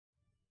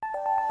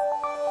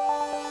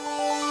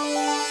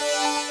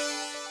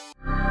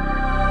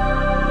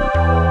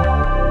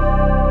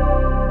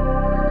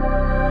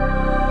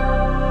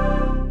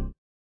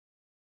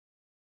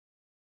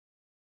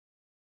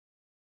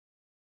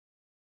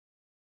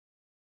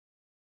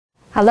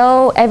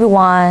Hello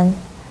everyone,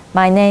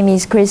 my name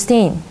is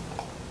Christine.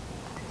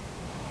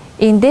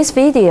 In this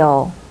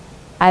video,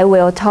 I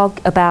will talk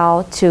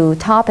about two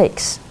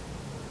topics.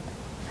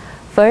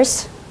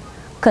 First,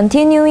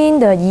 continuing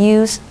the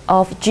use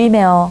of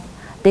Gmail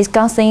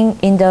discussing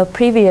in the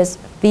previous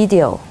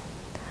video,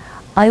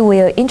 I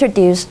will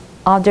introduce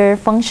other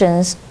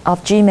functions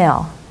of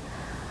Gmail,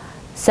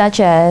 such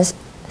as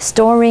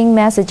storing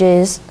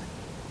messages,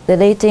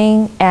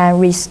 deleting and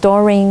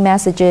restoring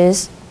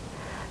messages,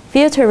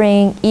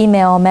 filtering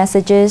email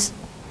messages,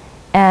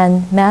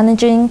 and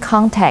managing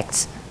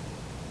contacts.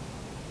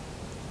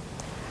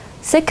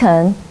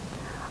 Second,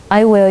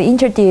 I will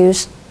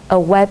introduce a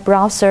web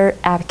browser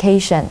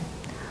application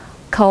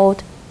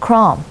called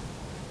Chrome.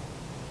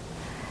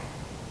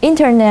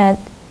 Internet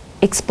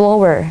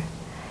Explorer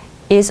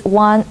is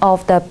one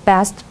of the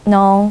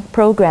best-known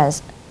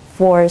programs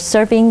for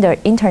surfing the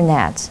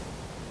internet.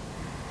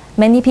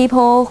 Many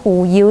people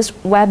who use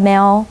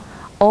webmail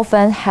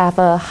often have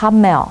a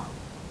Hotmail,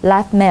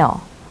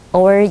 Live.Mail,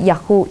 or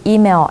Yahoo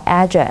email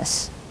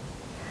address.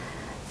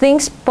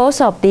 Since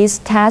both of these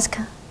tasks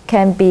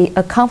can be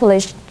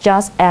accomplished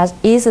just as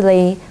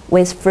easily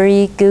with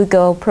free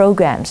Google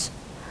programs,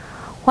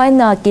 why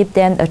not give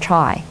them a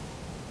try?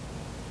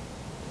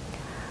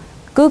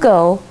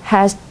 Google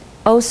has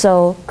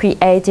also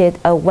created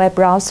a web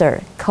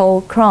browser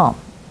called Chrome.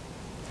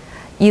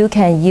 You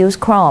can use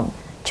Chrome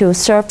to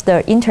surf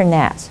the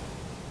internet.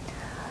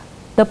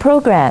 The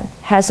program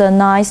has a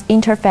nice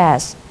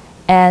interface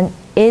and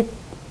it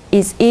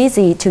is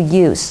easy to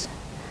use.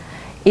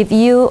 If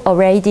you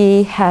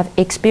already have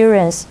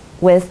experience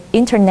with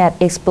Internet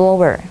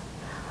Explorer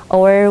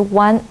or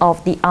one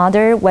of the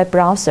other web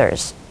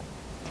browsers,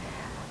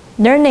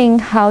 learning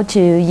how to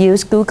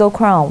use Google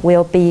Chrome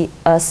will be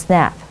a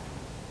snap.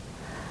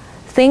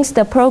 Since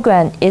the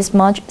program is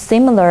much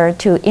similar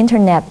to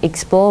Internet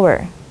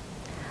Explorer,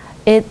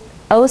 it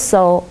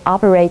also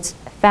operates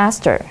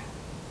faster.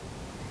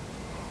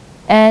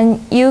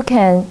 And you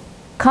can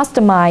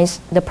customize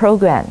the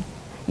program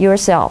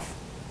yourself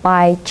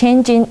by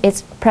changing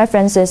its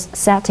preferences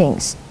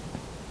settings.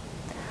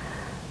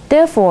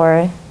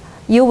 Therefore,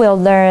 you will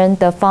learn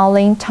the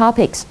following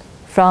topics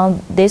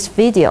from this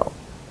video,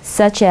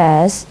 such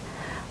as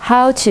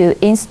how to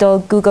install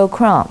Google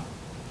Chrome,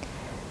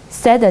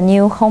 set a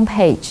new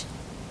homepage,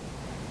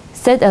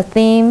 set a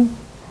theme,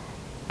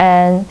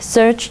 and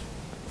search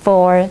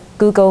for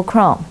Google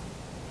Chrome.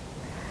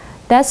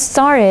 Let's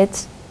start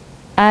it.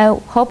 I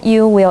hope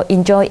you will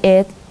enjoy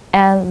it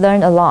and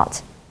learn a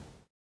lot.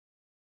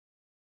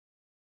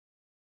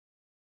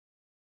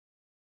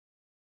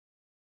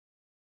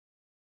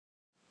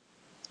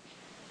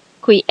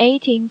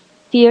 Creating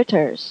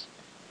filters.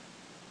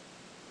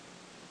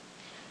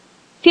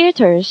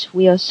 Filters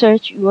will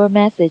search your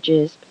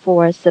messages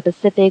for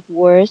specific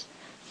words,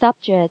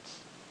 subjects,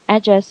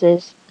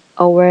 addresses,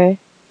 or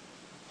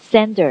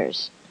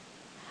senders.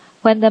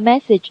 When the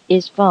message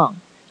is found,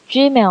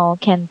 Gmail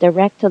can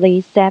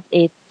directly set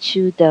it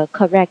to the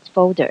correct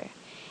folder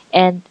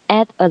and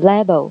add a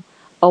label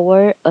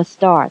or a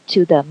star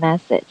to the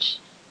message.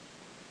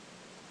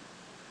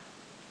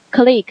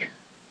 Click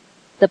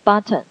the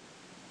button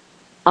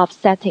of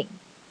setting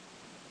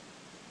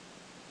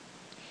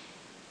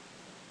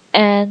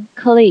and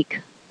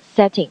click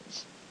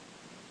Settings.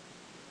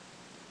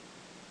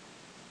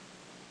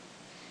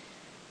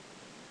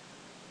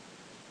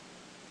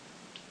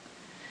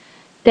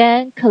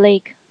 Then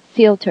click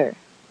Filter.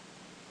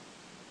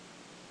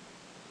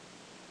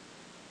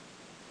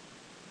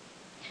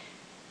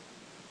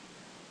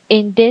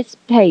 In this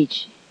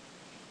page,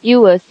 you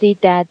will see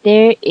that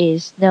there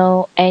is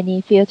no any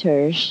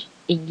filters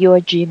in your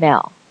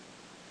Gmail.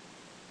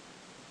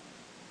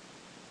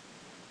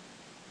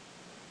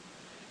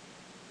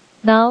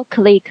 Now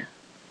click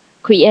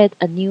Create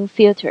a new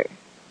filter.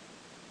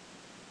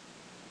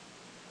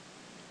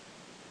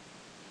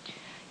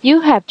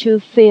 You have to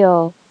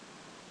fill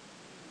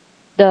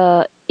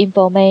the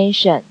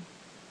information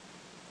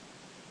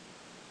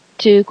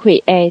to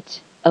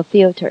create a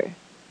filter.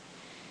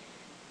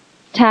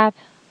 Tap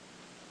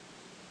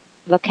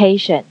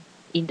Location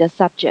in the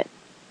subject.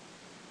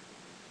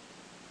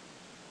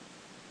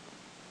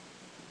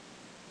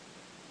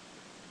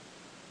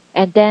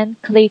 And then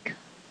click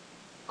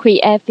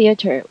Create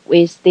Filter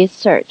with this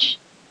search.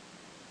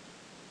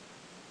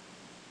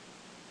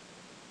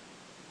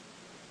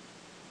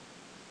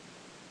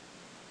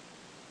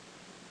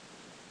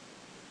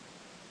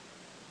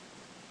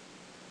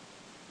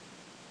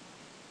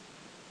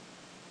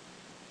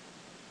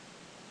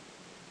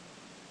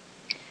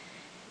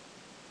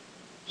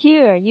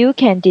 Here you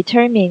can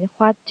determine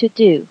what to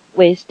do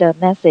with the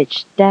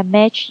message that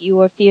match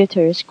your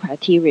filter's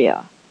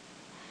criteria.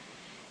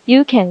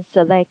 You can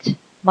select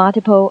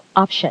multiple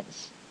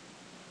options.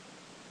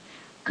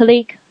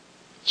 Click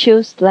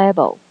Choose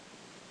Label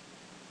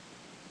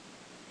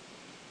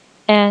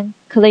and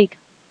click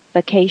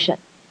Vacation.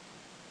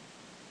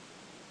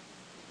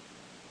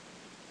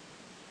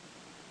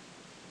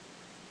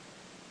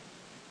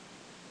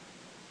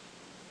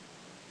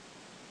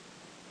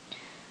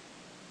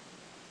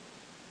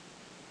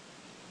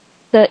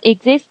 The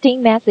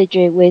existing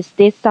messages with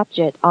this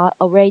subject are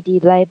already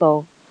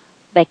labeled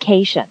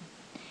vacation.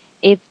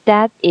 If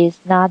that is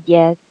not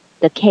yet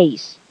the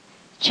case,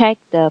 check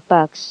the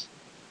box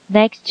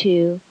next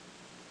to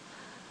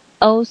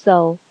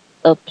Also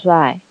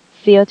apply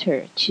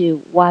filter to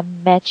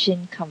one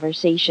matching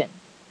conversation.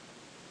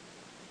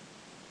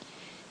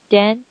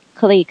 Then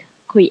click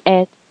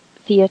Create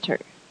Filter.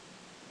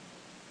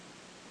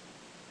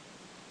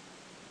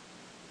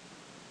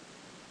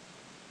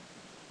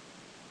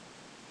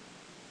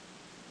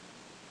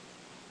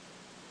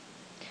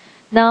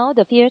 Now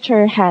the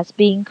filter has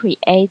been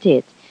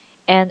created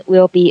and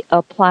will be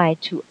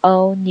applied to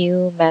all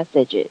new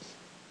messages.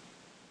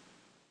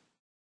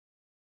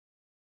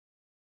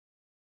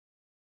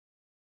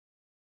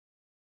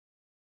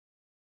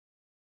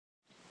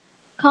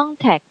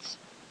 Contacts.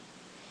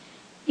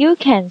 You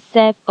can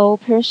save all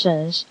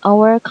persons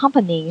or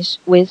companies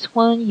with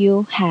whom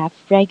you have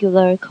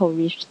regular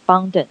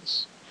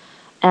correspondence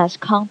as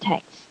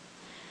contacts.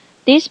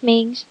 This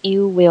means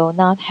you will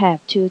not have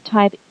to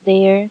type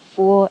their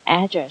full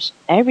address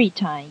every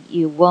time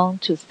you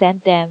want to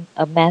send them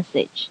a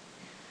message.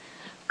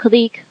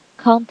 Click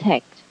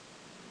Contact.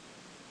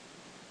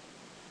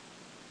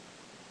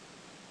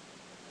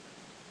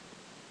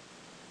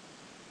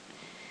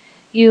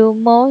 You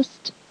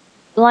most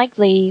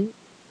likely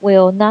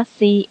will not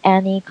see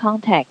any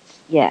contacts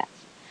yet,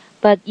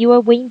 but your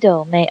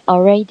window may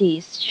already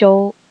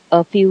show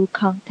a few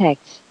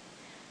contacts.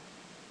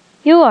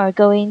 You are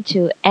going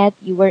to add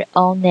your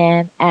own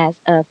name as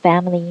a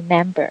family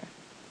member.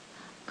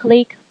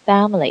 Click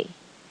Family.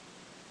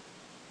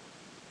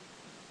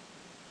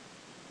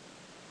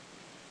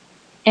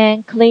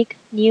 And click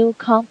New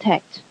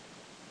Contact.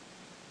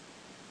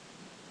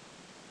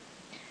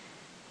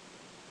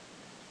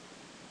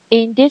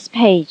 In this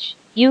page,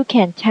 you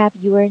can type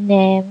your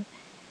name,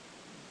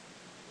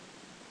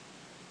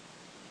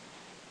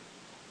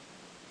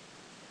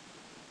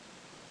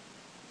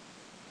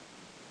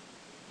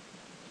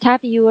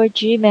 type your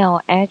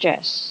Gmail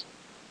address,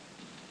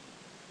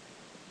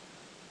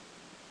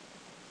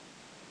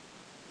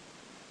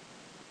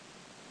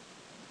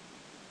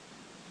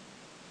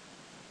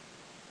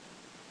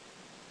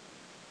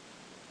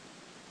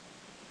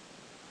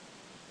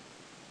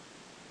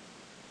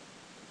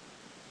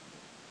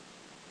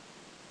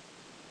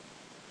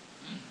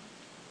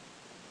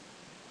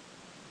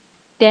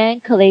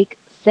 then click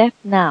Save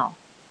Now.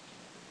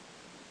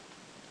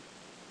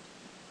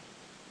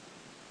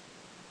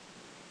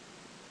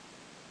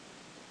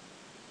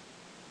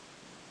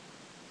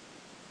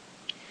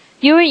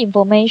 Your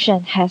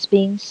information has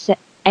been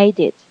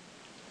added.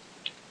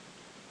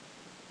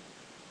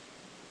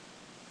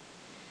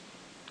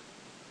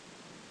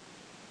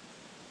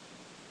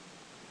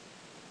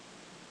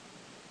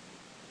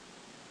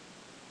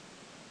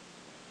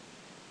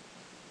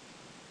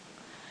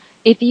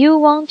 If you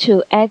want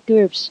to add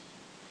groups,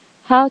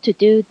 how to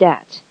do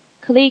that?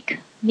 Click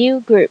New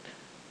Group.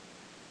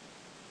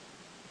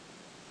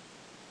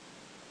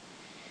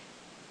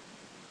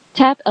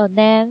 Type a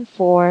name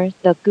for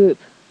the group.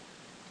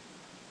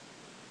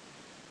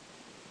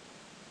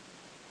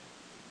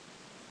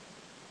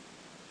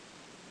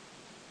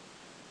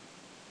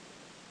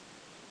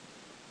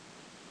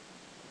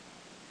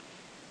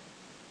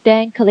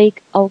 Then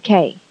click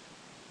OK.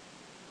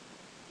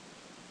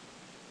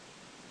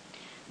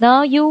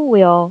 Now you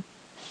will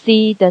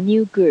see the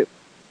new group.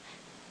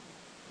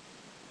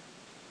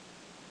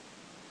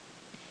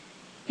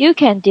 You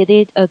can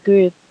delete a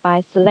group by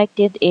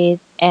selecting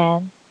it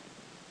and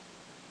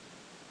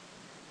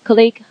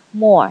click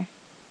More.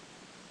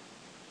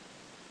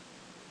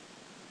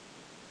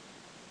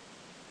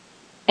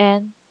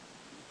 And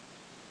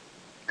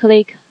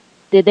click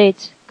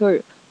Delete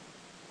Group.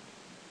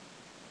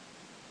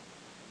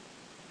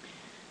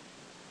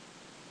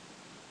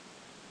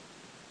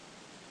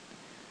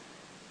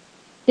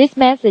 This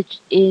message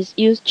is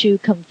used to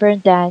confirm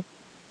that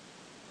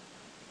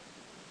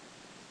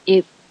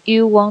if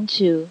you want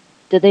to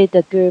delete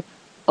the group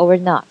or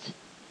not.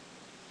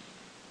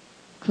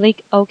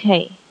 Click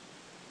OK.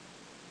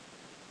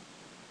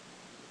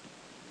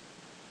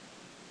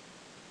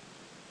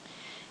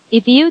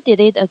 If you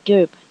delete a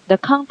group, the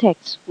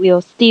contacts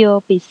will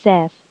still be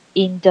saved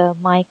in the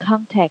My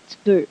Contacts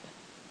group.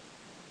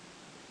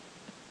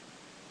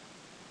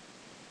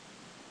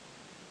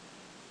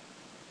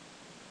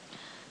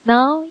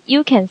 Now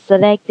you can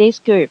select this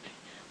group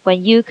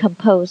when you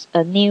compose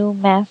a new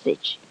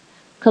message.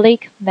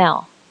 Click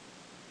Mail.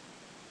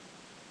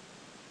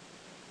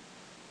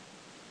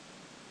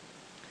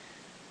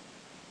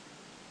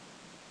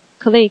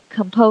 Click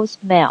Compose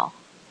Mail.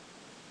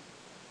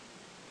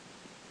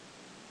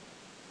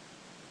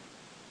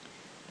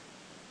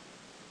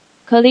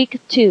 Click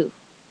 2.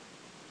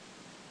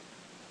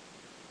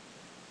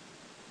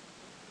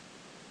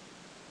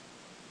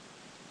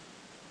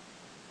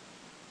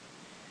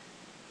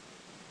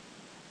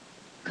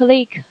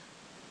 Click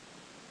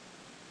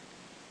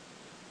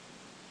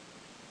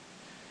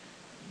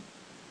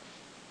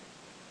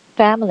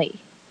Family.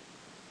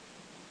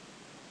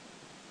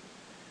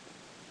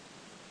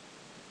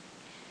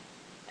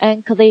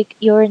 and click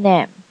your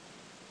name.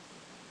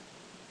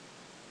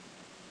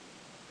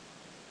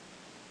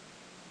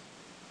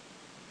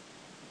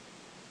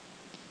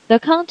 The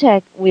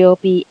contact will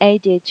be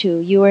added to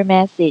your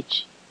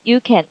message. You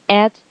can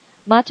add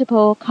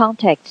multiple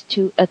contacts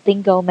to a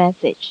single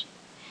message.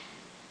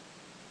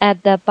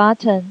 At the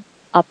bottom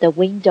of the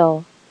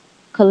window,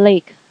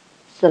 click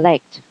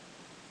Select.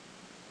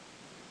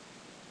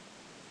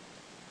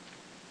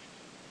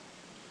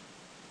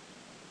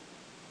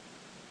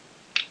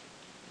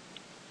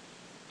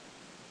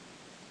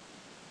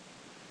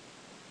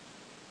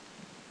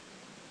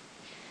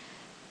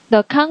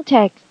 The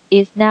contact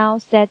is now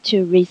set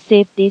to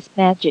receive this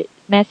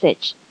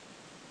message.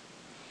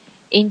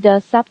 In the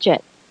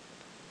subject,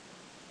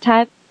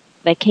 type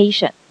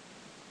vacation.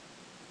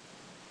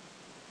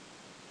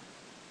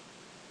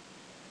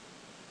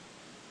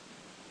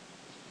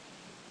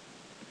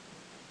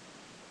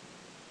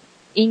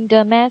 In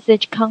the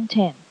message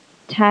content,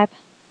 type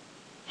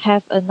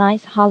have a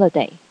nice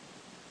holiday.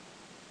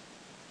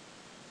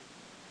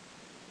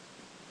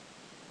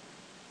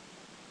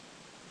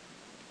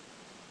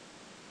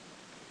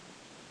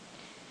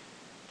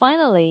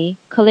 Finally,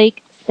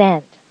 click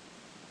Send.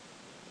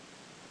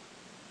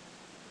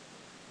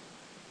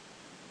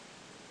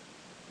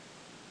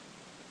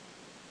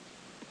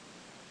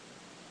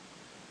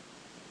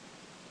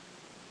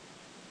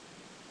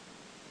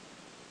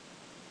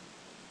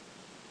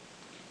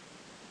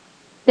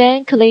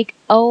 Then click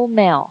All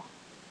Mail.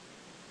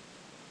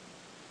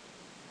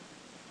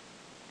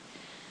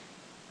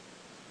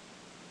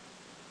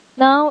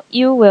 Now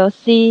you will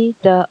see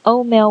the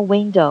All Mail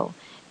window,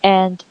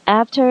 and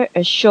after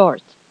a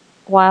short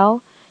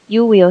while,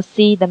 you will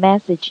see the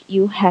message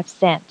you have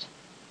sent.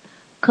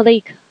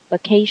 Click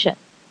Vacation.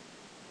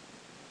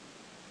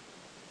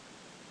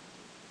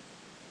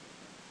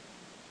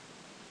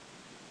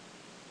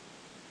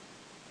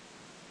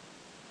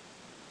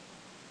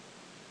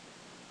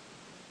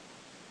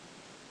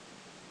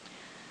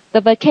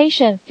 The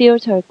vacation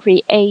filter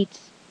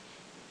creates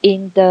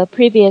in the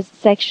previous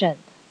section.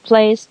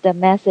 Place the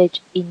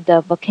message in the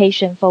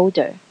vacation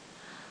folder.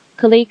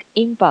 Click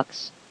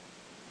Inbox.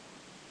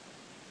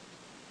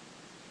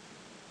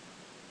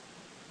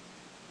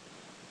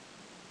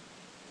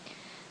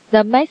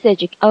 The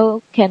message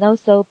can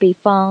also be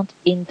found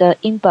in the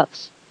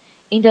inbox.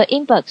 In the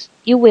inbox,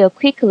 you will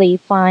quickly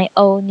find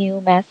all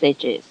new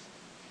messages.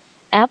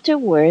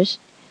 Afterwards,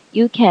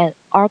 you can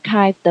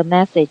archive the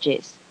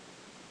messages.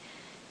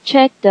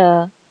 Check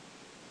the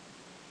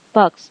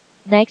box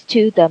next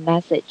to the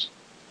message.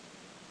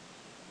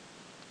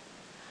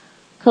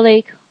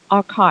 Click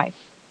Archive.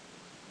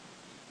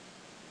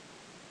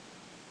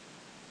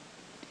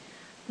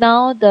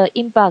 Now the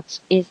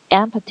inbox is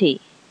empty.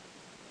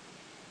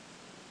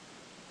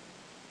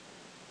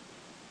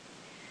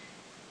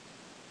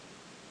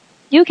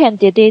 You can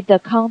delete the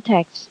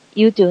contacts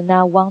you do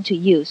not want to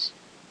use.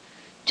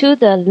 To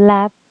the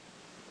left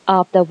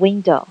of the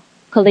window,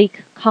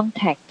 click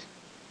Contact.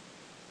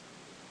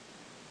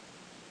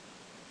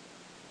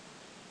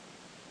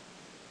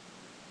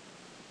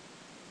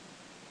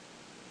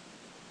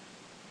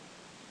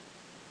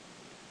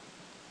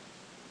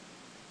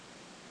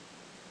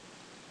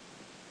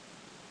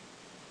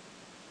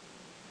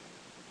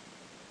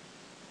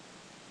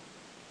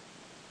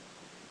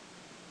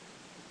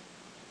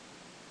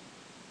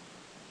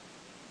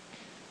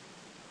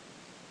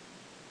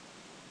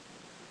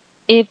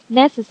 If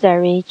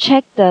necessary,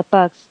 check the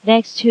box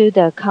next to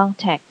the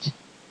contact.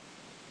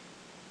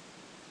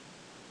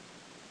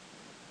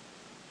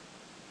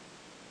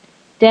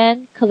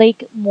 Then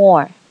click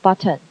More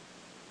button,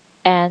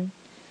 and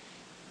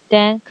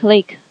then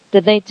click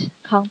Delete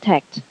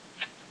Contact.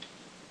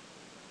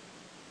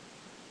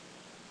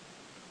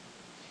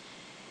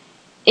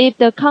 If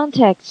the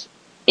contact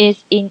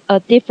is in a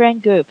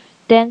different group,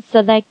 then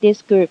select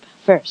this group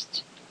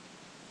first.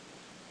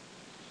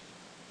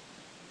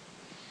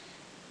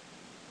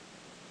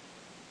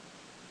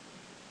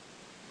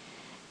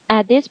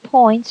 At this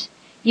point,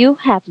 you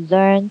have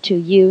learned to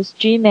use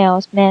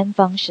Gmail's main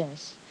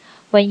functions.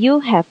 When you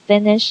have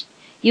finished,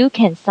 you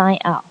can sign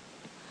out.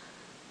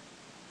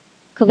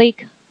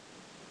 Click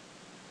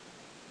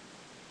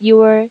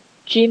your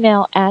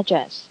Gmail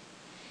address,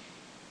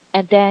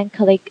 and then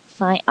click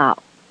Sign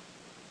Out.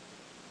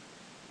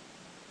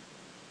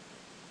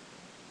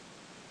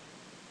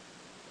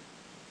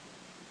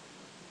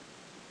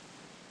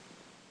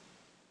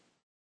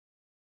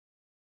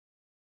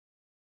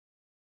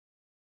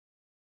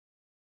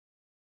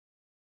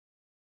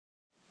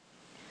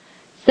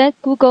 Set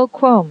Google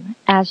Chrome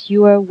as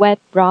your web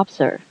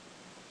browser.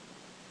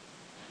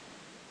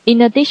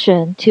 In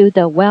addition to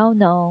the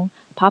well-known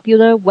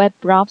popular web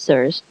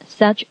browsers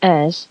such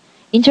as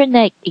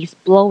Internet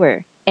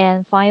Explorer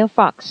and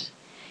Firefox,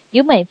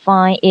 you may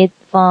find it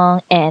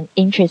fun and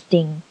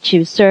interesting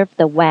to surf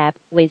the web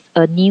with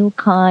a new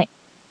kind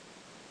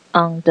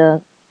on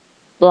the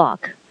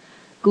block,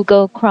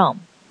 Google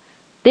Chrome.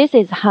 This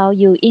is how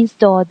you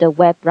install the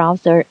web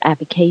browser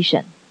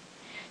application.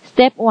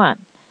 Step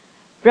 1.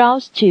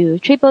 Browse to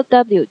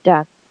www.google.com.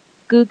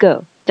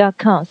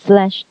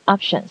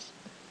 google.com/options.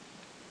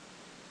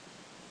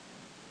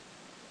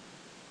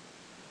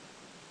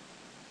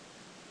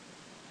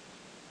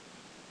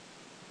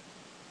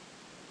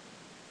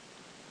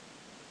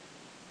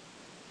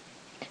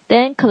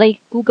 Then click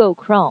Google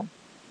Chrome.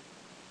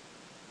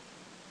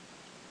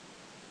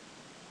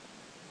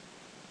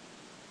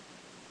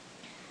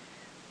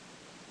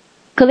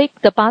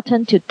 Click the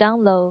button to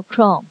download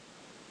Chrome.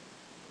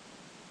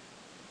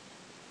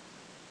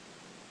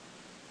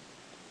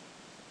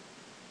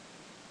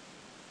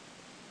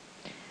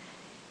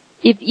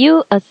 If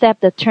you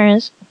accept the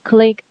terms,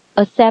 click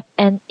Accept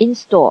and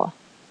Install.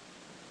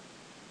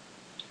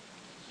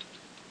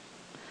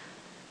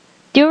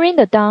 During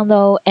the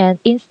download and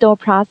install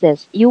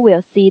process, you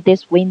will see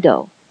this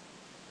window.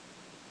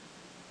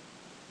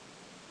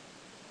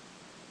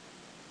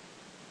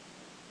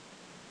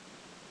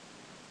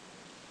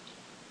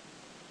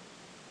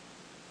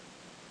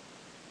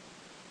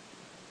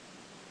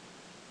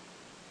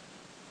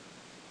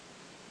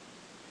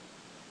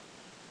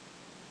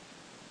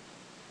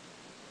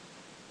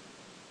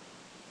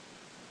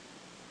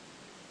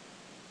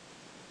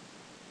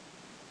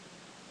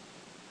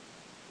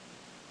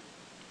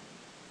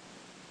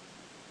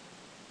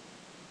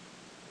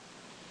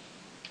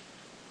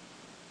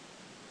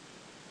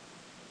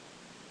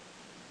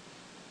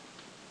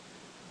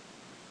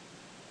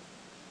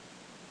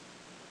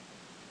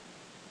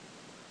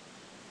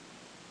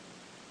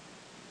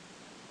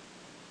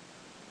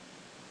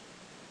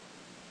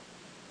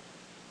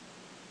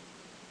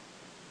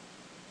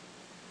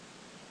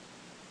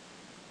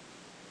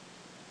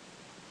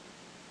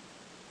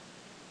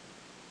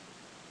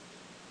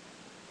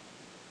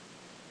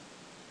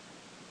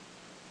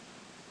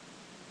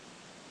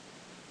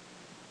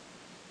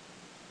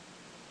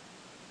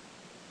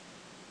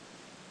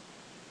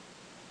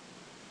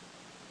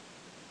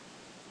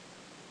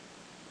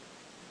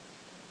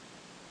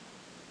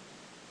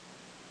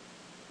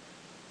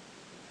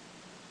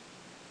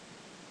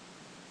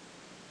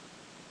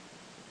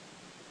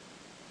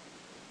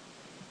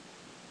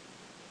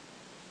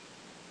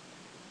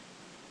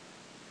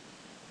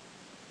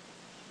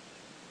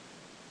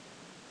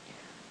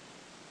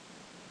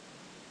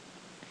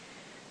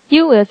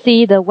 You will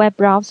see the web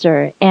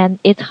browser and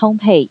its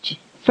homepage.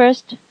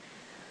 First,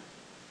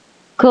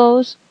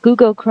 close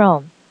Google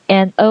Chrome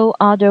and all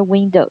other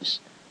windows.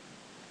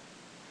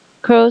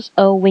 Close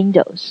all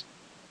windows.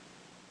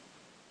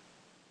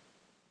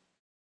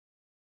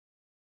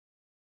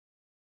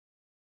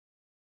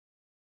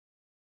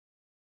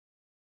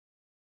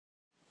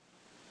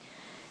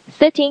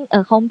 Setting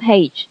a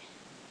homepage.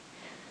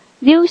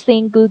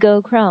 Using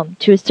Google Chrome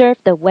to surf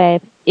the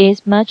web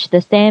is much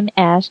the same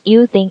as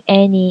using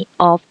any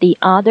of the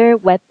other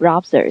web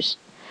browsers,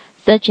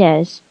 such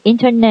as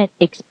Internet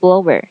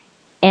Explorer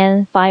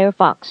and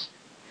Firefox.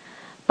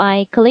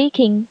 By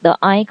clicking the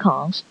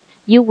icons,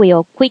 you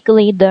will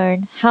quickly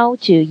learn how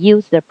to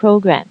use the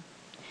program.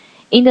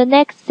 In the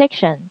next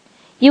section,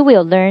 you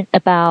will learn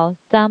about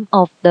some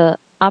of the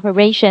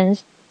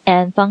operations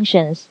and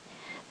functions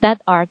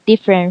that are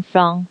different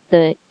from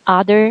the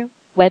other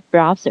web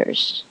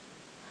browsers.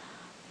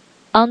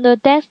 On the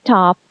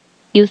desktop,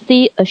 you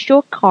see a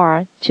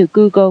shortcut to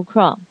Google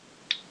Chrome.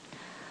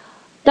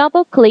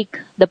 Double-click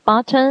the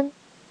button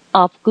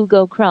of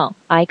Google Chrome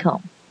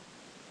icon.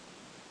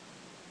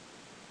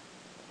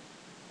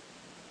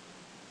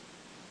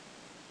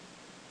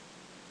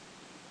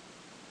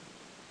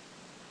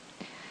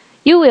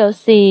 You will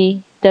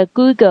see the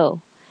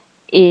Google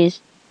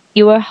is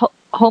your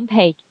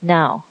homepage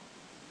now.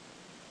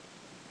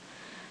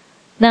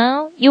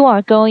 Now you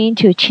are going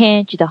to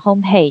change the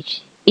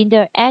homepage. In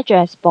the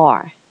address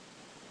bar,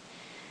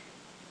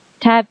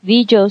 type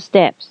Visual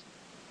Steps.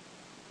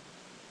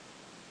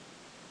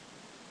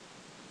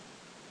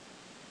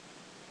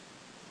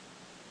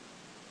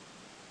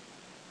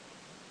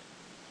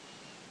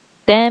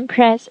 Then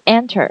press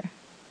Enter.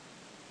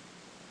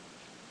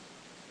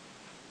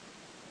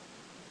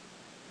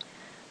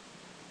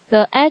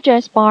 The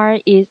address bar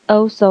is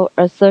also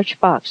a search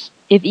box.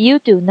 If you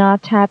do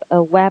not type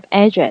a web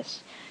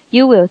address,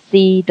 you will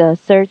see the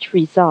search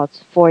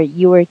results for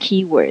your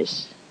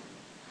keywords.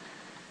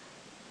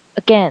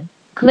 Again,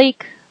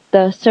 click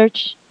the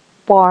search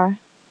bar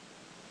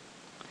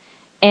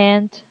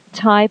and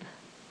type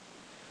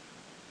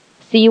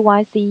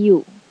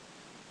CYCU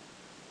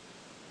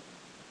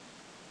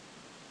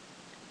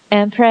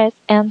and press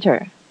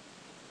Enter.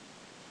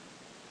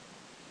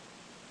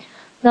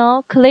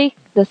 Now click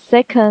the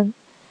second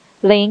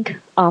link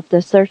of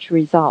the search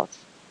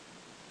results.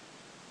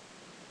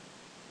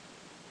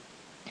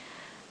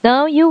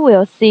 Now you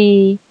will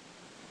see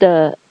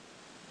the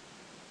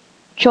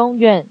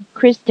Zhongyuan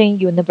Christian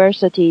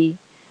University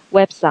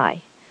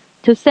website.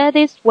 To set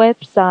this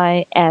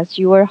website as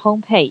your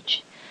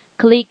homepage,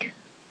 click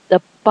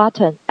the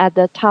button at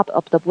the top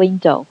of the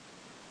window.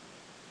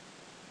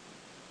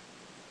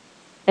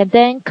 And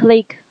then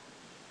click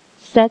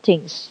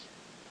Settings.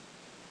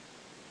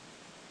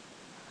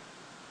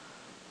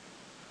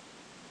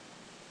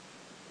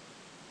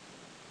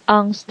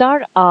 On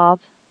Start Up,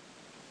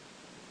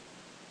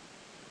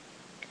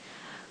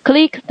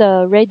 Click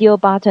the radio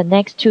button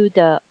next to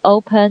the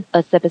Open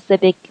a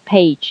specific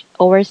page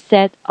or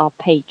set of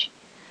page.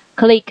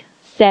 Click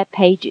Set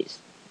Pages.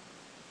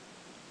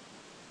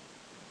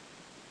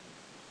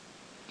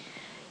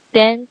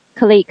 Then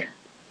click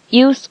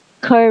Use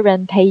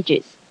Current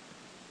Pages.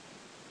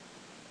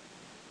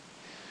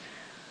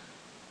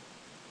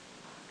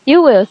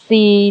 You will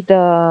see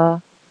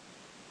the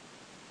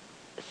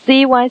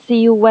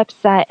CYCU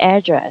website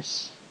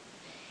address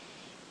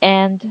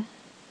and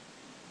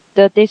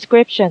the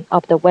description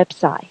of the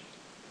website.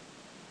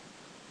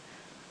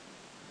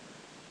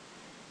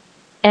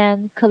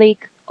 And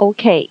click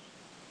OK.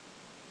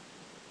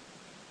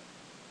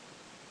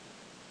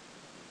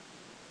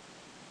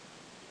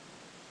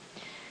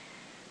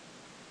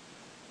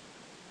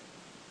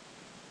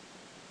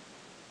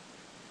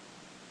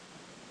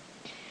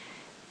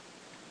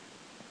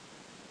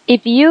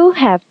 If you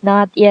have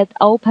not yet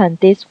opened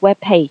this web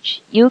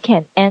page, you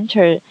can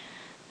enter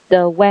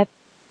the web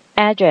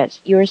address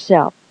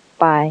yourself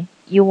by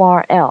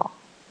URL.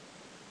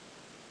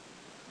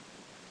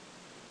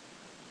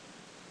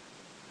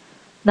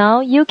 Now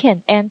you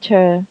can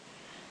enter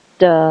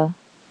the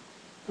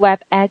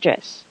web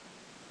address.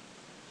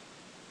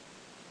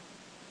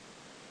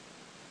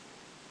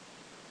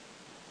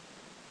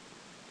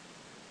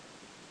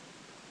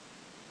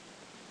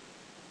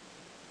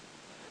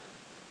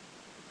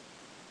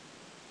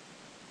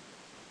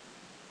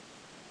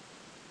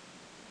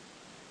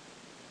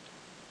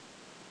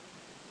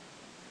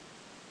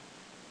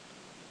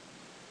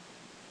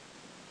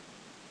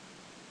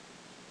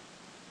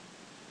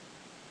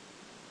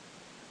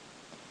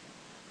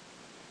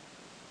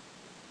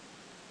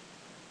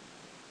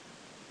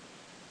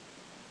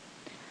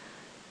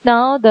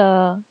 Now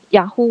the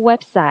Yahoo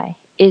website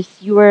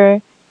is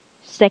your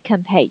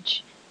second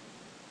page.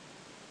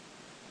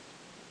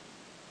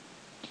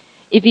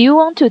 If you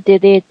want to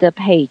delete the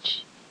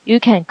page,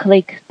 you can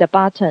click the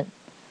button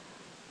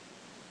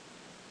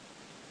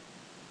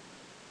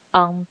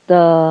on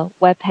the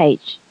web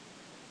page.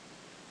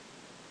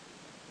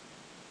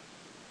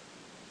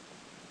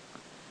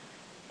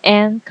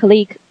 And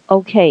click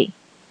OK.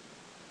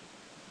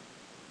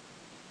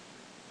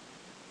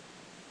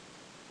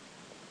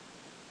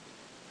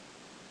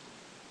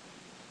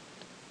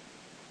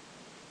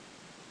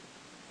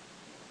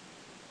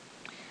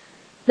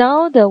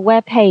 Now the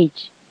web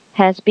page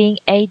has been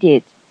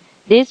added.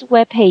 This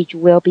web page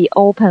will be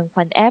open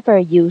whenever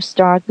you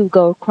start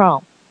Google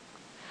Chrome.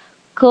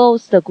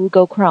 Close the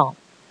Google Chrome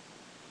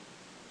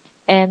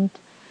and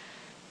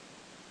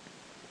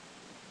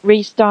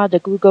restart the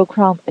Google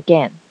Chrome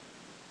again.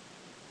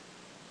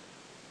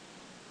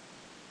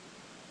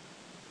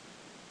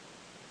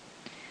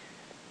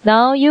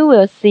 Now you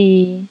will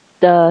see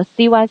the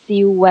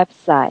CYCU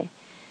website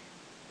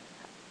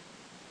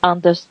on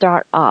the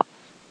startup.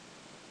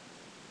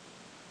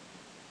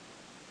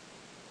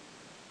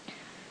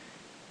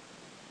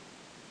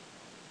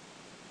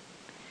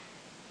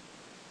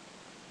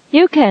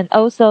 You can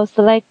also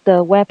select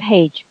the web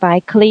page by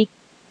click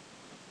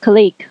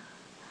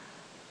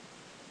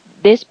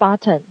this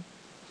button.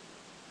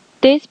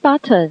 This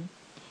button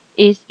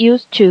is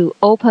used to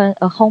open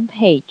a home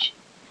page.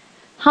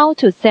 How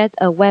to set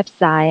a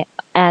website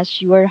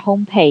as your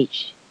home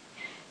page?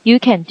 You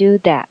can do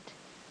that.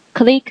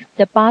 Click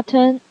the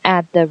button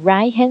at the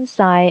right-hand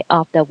side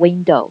of the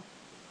window.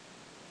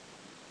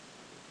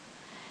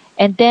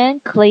 And then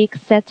click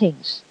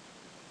Settings.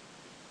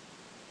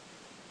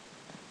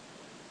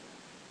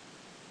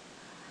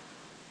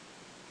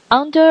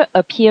 Under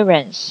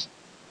Appearance,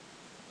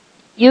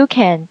 you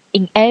can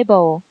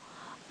enable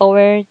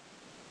or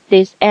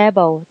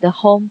disable the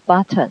Home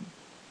button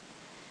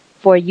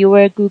for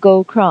your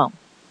Google Chrome.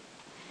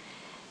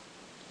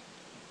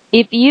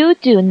 If you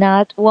do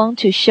not want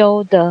to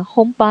show the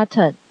Home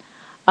button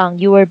on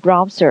your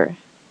browser,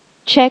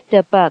 check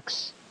the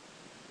box,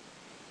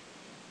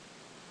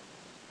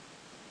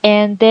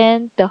 and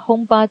then the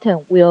Home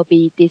button will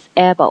be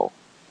disabled.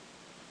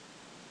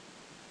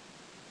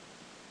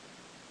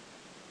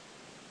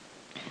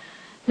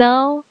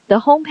 Now,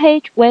 the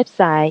homepage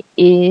website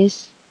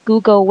is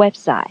Google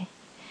website.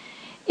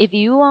 If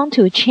you want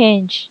to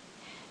change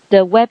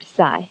the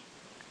website,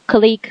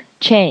 click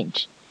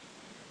Change.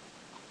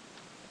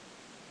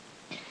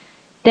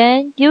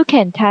 Then you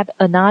can type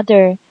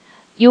another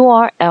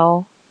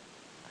URL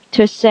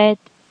to set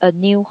a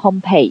new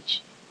homepage.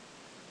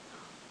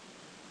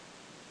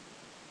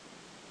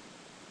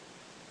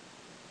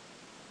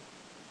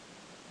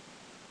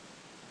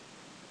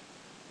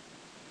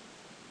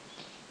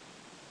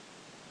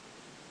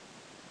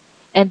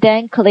 And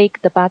then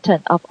click the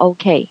button of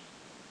OK.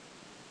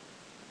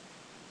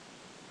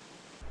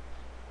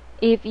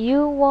 If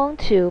you want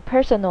to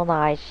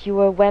personalize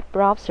your web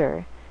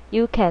browser,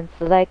 you can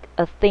select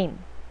a theme.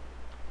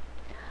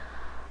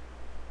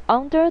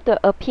 Under the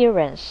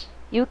Appearance,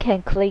 you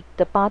can click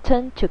the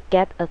button to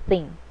get a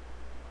theme.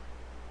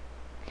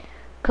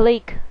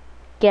 Click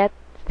Get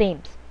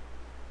Themes.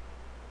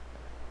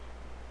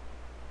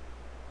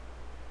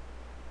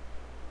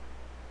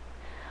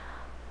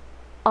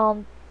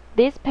 On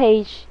this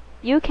page,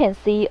 you can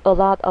see a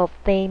lot of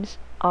themes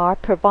are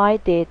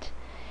provided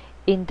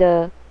in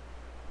the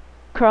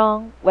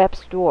Chrome Web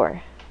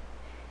Store.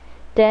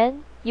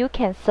 Then you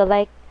can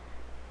select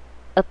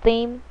a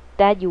theme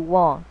that you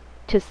want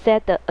to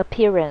set the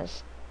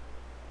appearance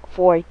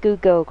for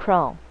Google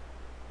Chrome.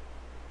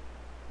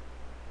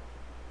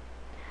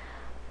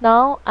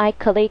 Now I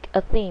click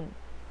a theme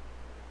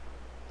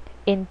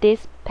in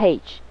this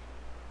page.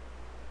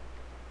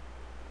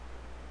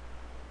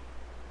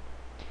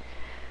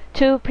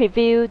 To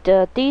preview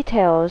the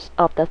details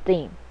of the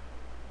theme,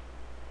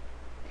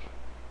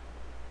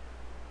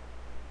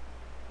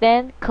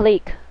 then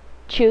click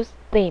Choose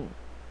Theme.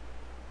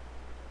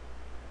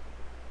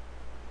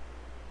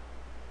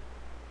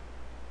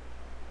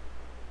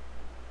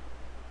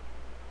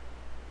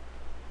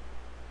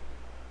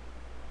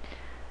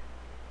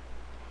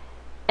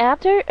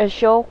 After a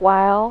short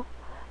while,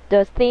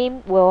 the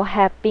theme will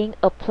have been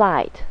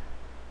applied.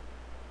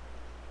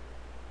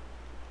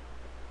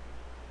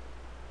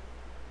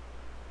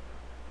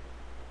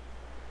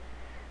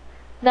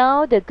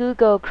 Now the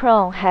Google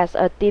Chrome has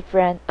a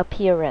different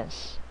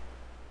appearance.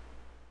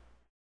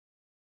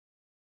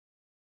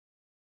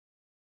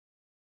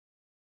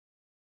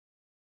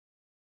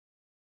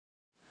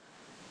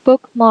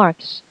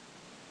 Bookmarks.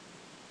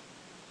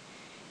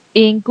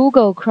 In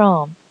Google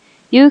Chrome,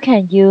 you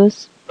can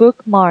use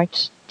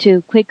bookmarks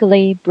to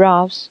quickly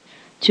browse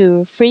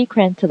to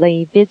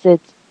frequently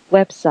visit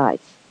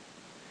websites.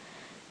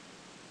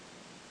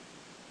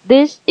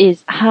 This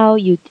is how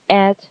you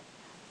add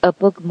a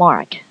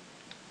bookmark.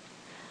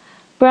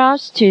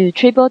 Browse to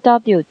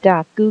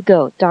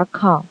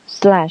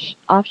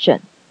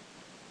www.google.com/option.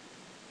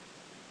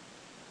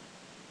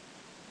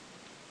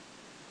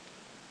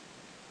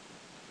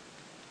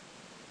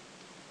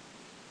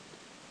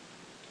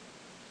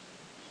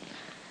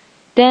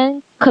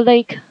 Then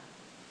click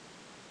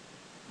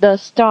the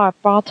Start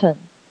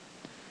button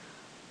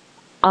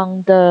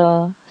on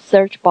the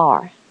search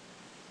bar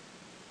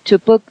to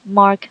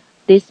bookmark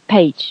this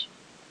page.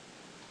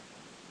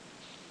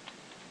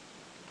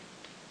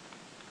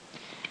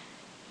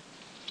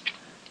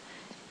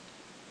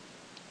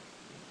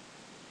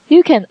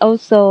 You can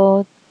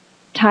also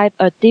type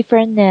a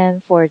different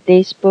name for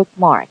this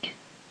bookmark.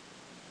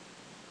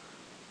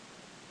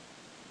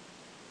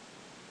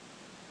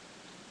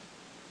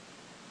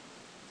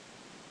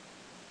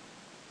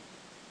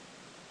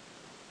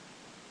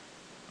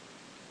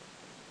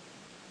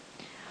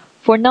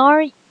 For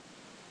now,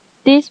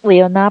 this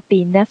will not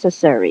be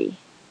necessary.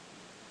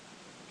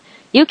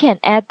 You can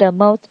add the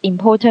most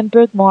important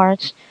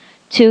bookmarks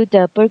to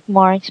the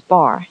bookmarks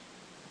bar,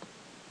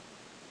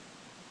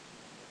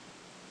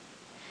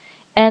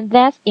 and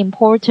less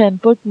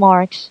important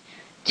bookmarks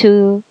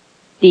to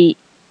the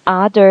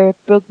other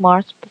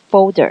bookmarks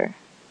folder.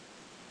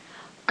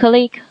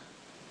 Click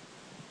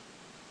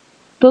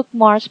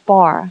Bookmarks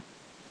bar.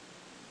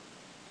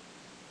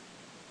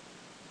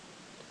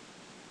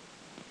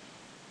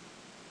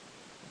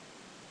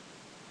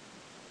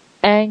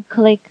 And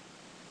click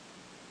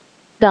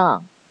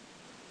Done.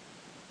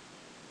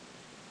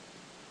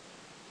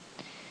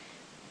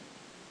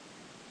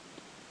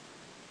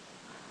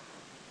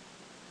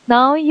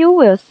 Now you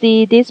will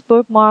see this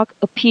bookmark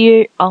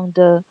appear on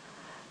the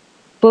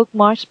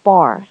bookmarks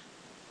bar,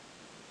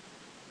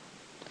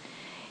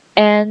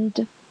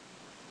 and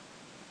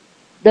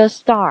the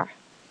star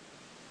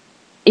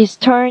is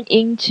turned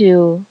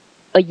into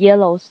a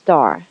yellow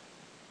star.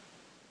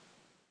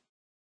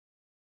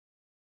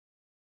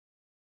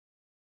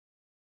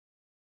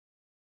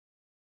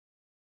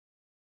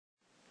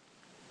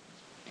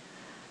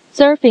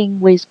 Surfing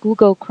with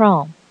Google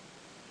Chrome.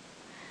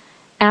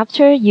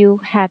 After you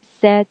have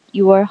set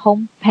your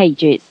home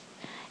pages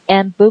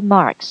and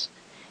bookmarks,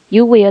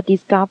 you will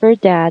discover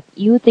that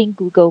using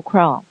Google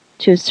Chrome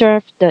to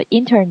surf the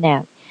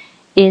Internet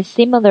is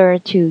similar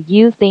to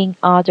using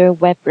other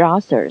web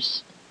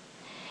browsers.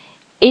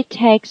 It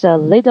takes a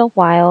little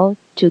while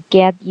to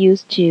get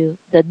used to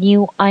the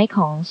new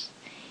icons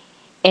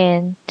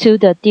and to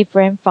the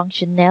different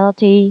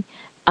functionality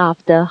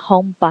of the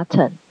home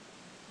button.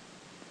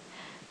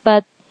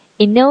 But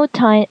in no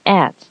time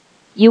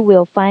you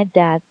will find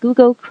that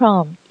Google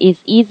Chrome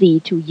is easy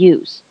to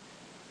use.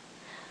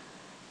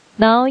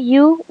 Now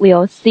you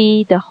will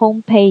see the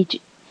home page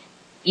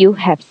you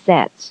have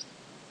set.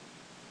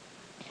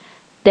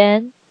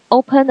 Then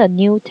open a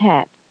new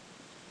tab.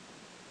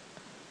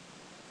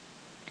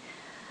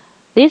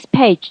 This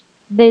page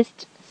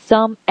lists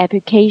some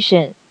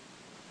applications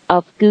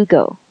of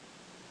Google.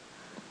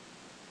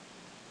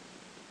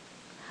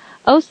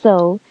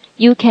 Also,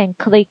 you can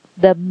click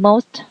the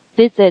most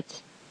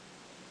visits.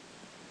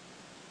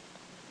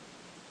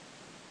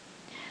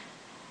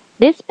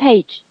 This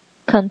page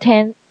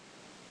contains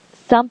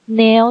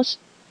thumbnails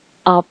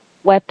of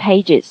web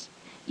pages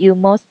you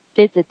most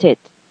visited.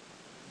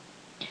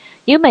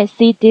 You may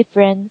see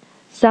different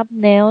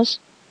thumbnails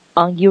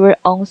on your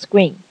own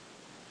screen.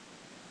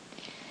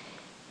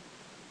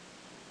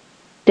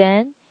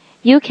 Then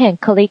you can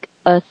click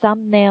a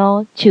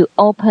thumbnail to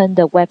open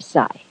the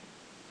website.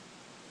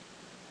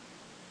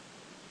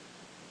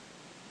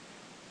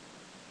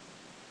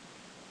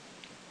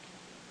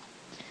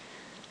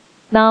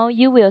 Now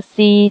you will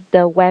see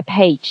the web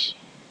page.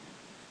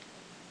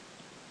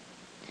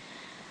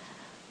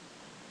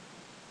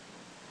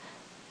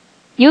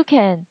 You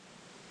can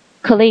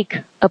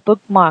click a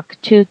bookmark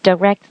to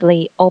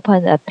directly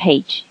open a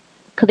page.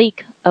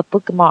 Click a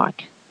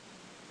bookmark.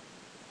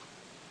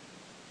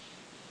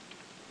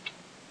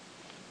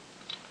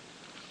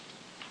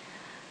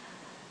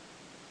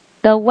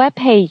 The web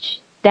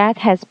page that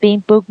has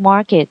been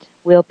bookmarked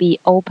will be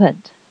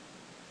opened.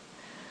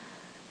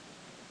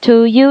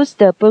 To use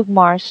the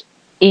bookmarks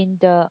in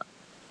the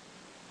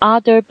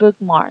Other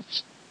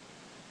Bookmarks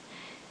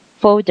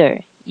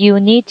folder, you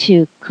need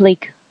to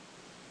click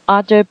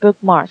Other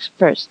Bookmarks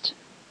first,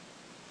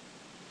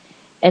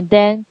 and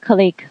then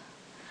click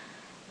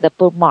the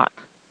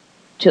bookmark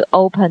to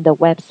open the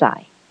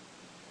website.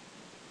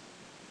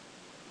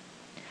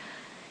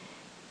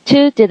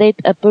 To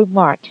delete a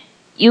bookmark,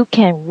 you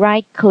can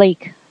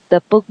right-click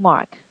the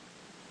bookmark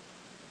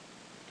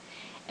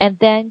and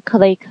then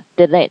click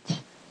Delete.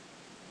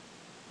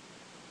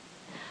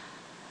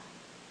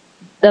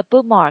 The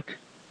bookmark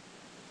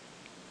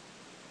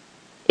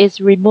is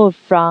removed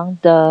from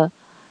the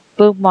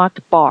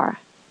bookmark bar.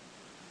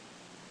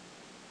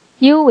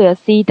 You will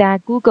see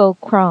that Google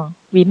Chrome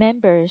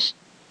remembers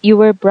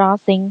your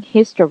browsing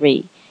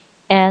history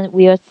and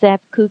will save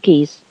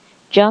cookies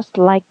just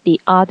like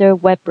the other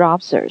web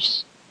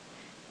browsers.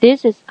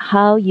 This is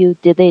how you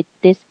delete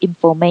this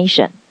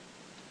information.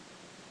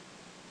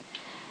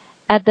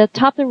 At the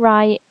top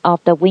right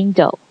of the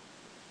window,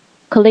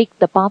 click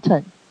the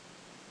button.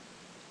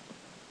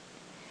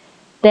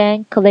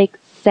 Then click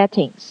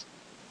Settings.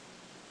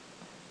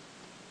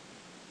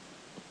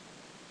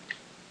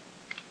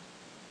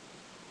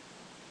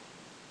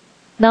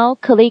 Now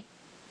click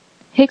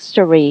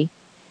History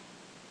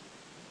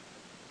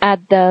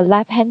at the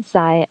left-hand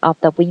side of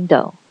the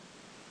window.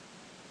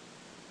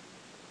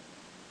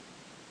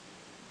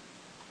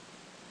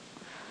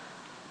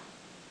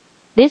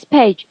 This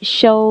page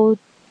shows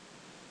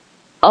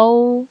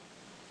all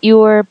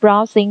your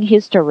browsing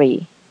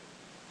history.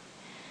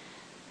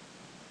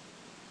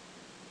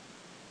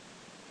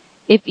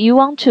 If you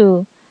want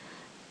to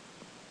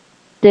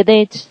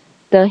delete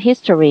the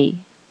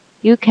history,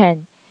 you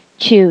can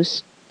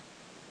choose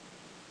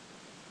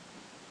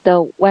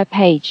the web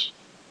page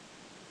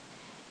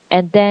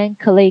and then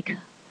click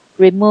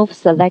Remove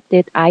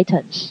Selected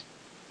Items.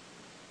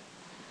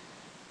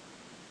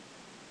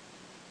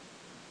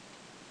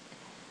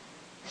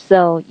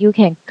 So you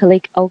can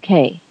click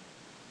OK.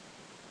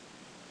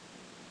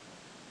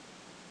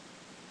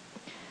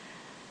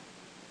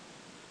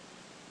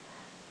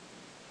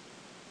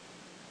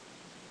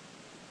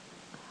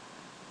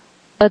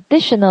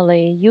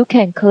 Additionally, you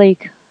can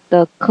click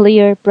the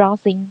Clear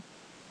Browsing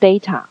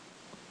Data.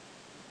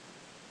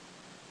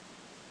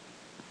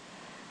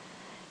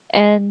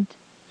 And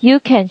you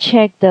can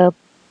check the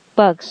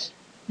box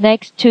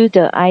next to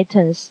the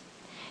items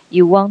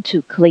you want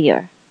to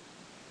clear.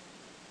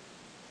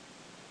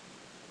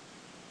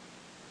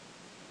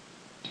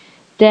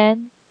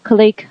 Then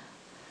click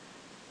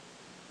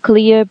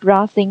Clear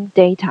Browsing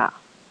Data.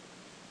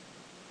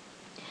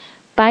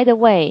 By the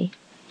way,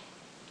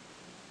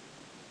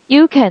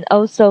 you can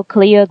also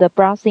clear the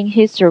browsing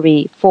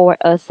history for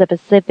a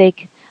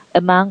specific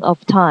amount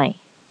of time.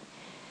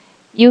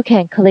 You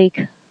can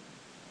click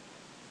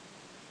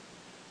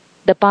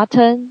the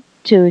button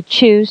to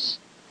choose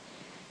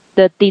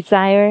the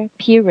desired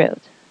period.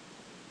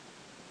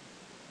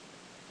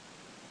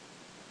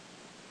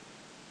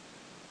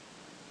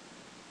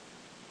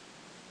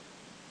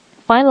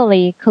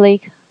 Finally,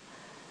 click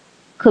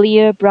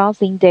Clear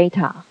Browsing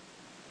Data.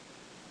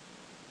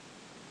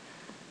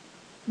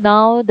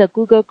 Now the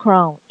Google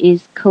Chrome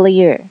is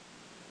clear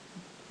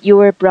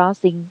your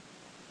browsing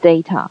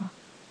data.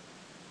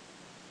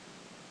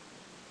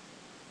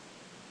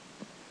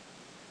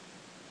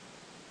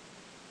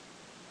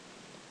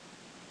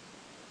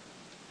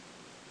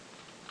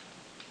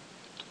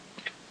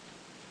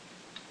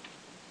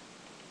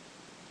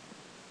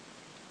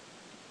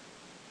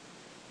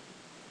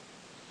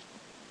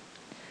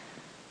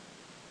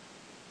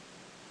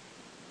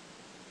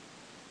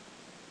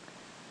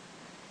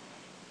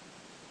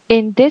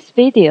 In this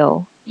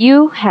video,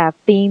 you have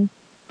been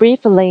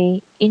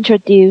briefly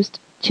introduced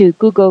to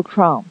Google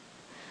Chrome.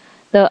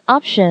 The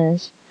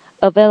options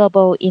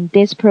available in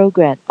this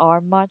program are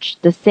much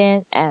the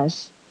same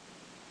as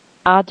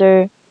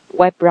other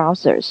web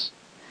browsers.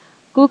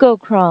 Google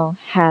Chrome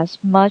has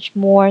much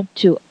more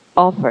to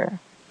offer,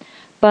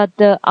 but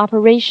the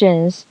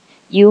operations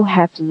you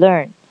have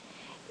learned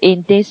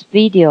in this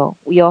video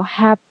will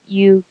help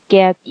you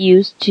get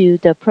used to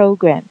the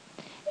program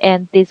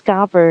and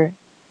discover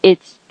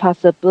its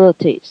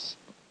possibilities.